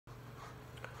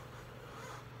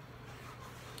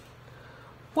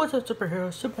What's up,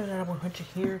 superheroes? Superman 100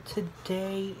 here.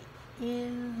 Today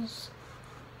is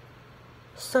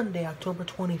Sunday, October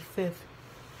 25th,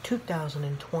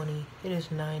 2020. It is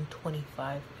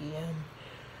 9:25 p.m.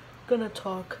 Gonna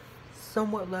talk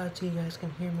somewhat loud so you guys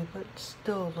can hear me, but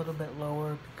still a little bit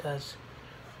lower because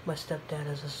my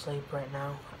stepdad is asleep right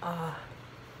now.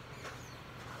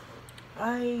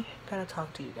 I gotta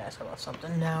talk to you guys about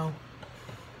something now.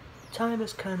 Time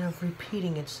is kind of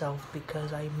repeating itself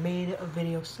because I made a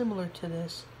video similar to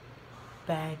this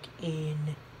back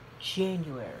in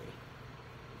January.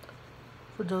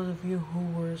 For those of you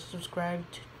who were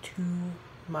subscribed to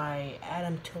my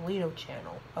Adam Toledo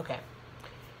channel, okay,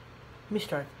 let me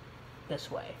start this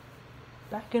way.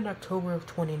 Back in October of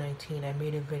 2019, I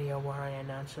made a video where I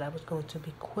announced that I was going to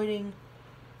be quitting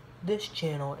this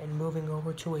channel and moving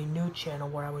over to a new channel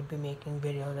where I would be making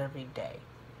videos every day.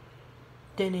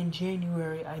 Then in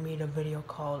January, I made a video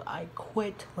called I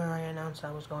Quit, where I announced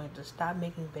I was going to stop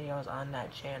making videos on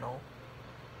that channel.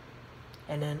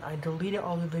 And then I deleted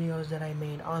all the videos that I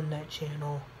made on that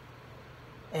channel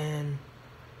and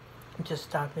just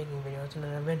stopped making videos, and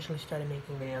then eventually started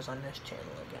making videos on this channel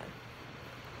again.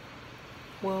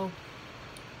 Well,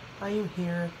 I am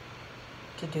here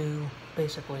to do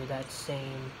basically that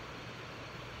same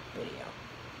video.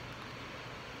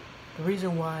 The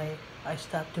reason why I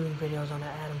stopped doing videos on the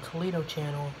Adam Toledo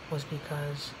channel was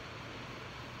because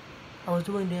I was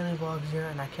doing daily vlogs here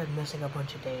and I kept missing a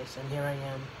bunch of days, and here I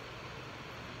am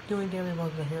doing daily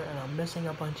vlogs in here and I'm missing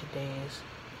a bunch of days.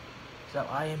 So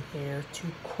I am here to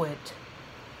quit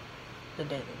the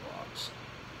daily vlogs.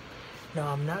 Now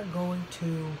I'm not going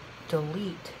to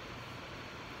delete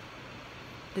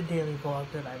the daily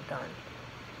vlogs that I've done.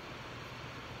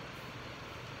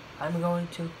 I'm going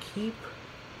to keep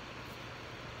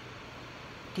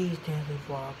these daily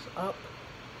vlogs up.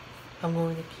 I'm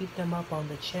going to keep them up on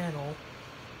the channel.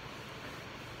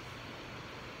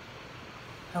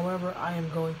 However, I am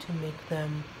going to make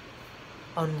them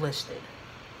unlisted,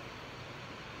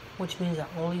 which means that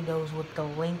only those with the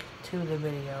link to the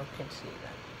video can see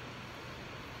them.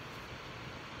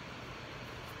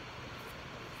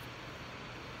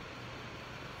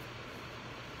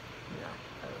 No,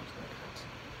 that doesn't make sense.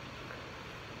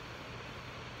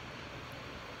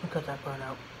 I'll cut that part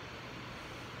out.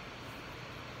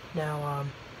 Now,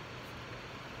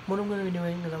 what I'm going to be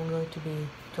doing is I'm going to be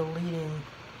deleting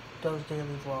those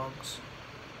daily vlogs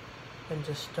and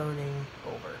just starting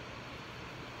over.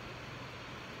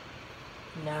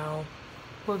 Now,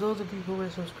 for those of you who were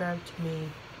subscribed to me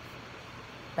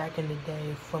back in the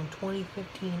day, from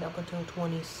 2015 up until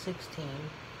 2016,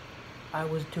 I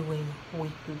was doing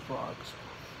weekly vlogs,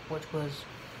 which was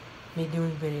me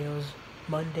doing videos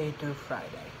Monday through Friday.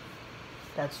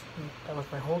 That was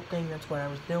my whole thing. That's what I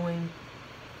was doing,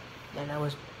 and that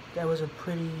was a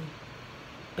pretty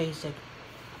basic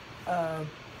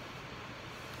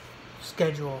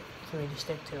schedule for me to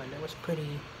stick to, and it was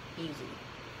pretty easy.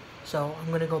 So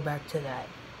I'm gonna go back to that.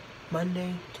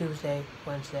 Monday, Tuesday,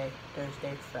 Wednesday,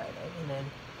 Thursday, Friday, and then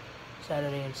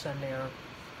Saturday and Sunday are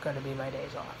gonna be my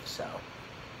days off. So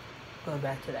going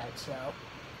back to that. So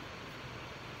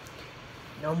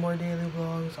no more daily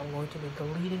vlogs. I'm going to be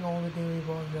deleting all the daily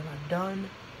vlogs that I've done,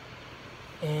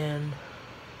 and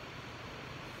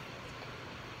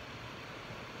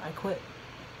I quit.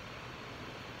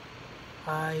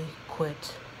 I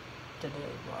quit the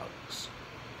daily vlogs.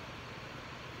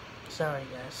 Sorry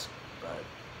guys, but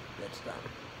it's done.